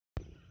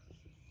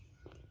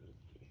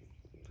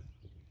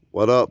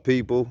What up,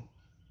 people?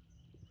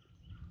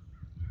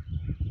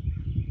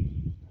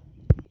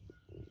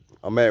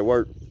 I'm at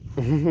work.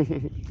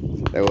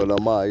 That was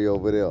Amaya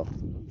over there.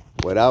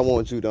 What I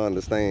want you to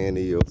understand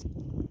is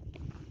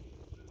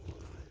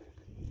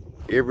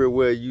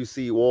everywhere you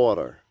see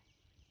water,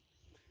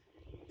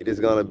 it is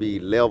going to be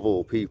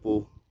level,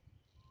 people.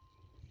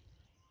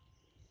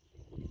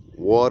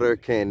 Water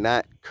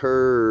cannot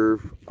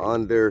curve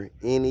under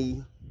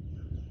any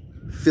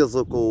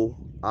physical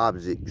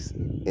objects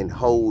and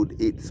hold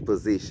its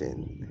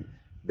position.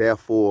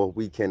 Therefore,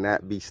 we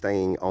cannot be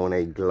staying on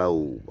a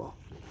globe.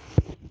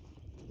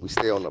 We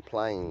stay on a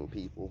plane,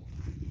 people.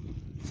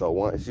 So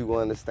once you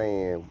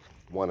understand,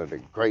 one of the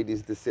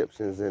greatest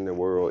deceptions in the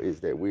world is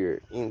that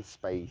we're in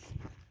space,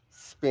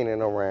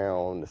 spinning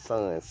around the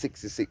sun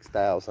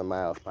 66,000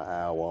 miles per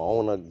hour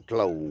on a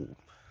globe.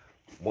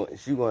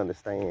 Once you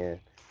understand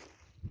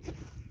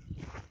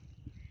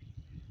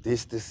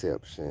this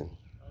deception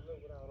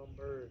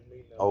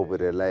over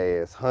the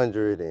last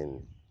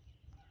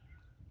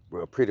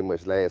pretty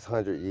much last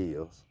 100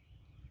 years,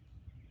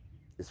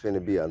 it's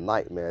finna be a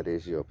nightmare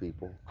this year,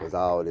 people, because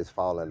all this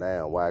falling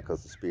down. Why?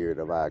 Because the spirit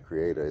of our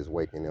creator is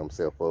waking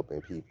himself up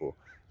in people,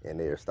 and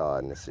they're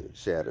starting to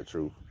share the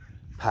truth.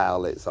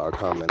 Pilots are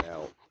coming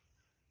out.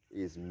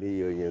 It's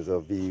millions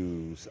of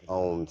views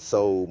on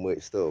so much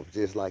stuff,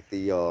 just like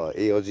the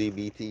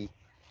LGBT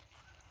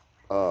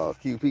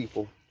Q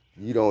people.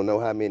 You don't know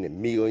how many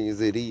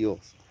millions it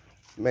is.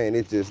 Man,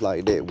 it's just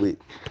like that with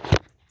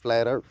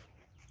flat earth.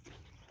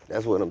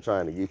 That's what I'm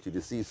trying to get you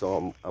to see.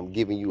 So I'm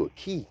giving you a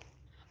key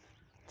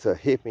to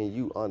helping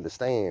you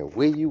understand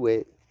where you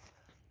at,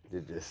 the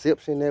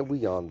deception that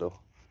we under,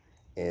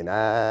 and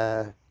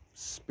our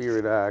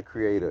spirit, our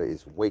creator,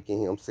 is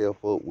waking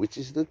himself up, which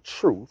is the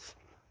truth,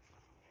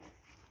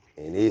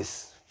 and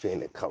it's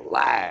finna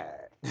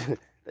collide.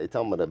 They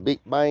talking about the Big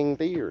Bang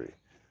Theory.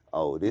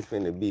 Oh, this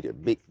finna be the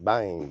Big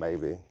Bang,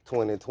 baby.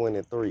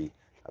 2023.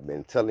 I've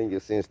been telling you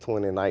since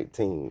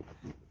 2019.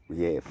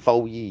 We had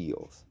 4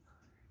 years.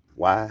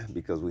 Why?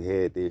 Because we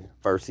had the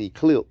first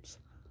eclipse.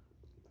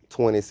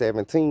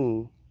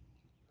 2017,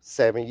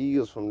 7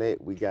 years from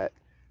that, we got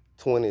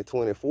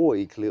 2024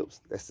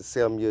 eclipse. That's the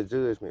 7-year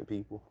judgment,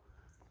 people.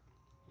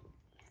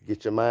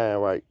 Get your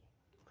mind right.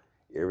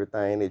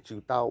 Everything that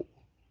you thought,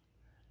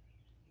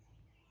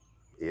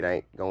 it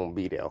ain't gonna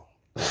be there.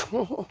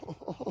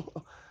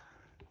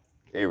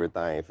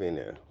 Everything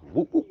finna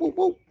whoop, whoop, whoop,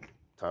 whoop.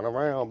 Turn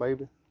around,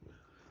 baby.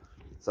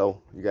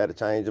 So you gotta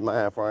change your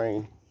mind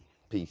frame.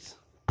 Peace.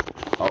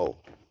 Oh,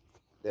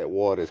 that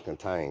water is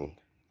contained.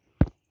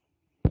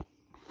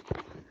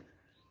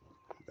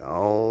 The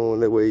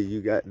only way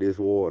you got this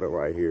water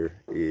right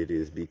here, it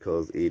is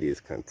because it is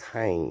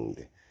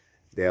contained.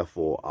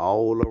 Therefore,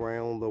 all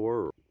around the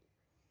world,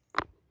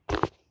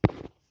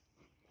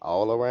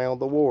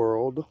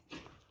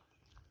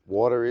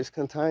 water is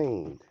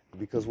contained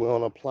because we're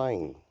on a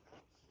plane.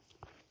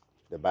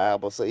 The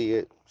Bible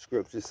said,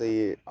 Scripture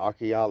said,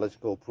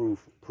 archaeological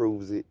proof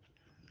proves it.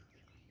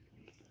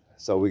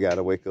 So we got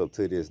to wake up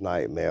to this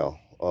nightmare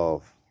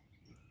of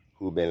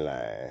who been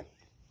lying.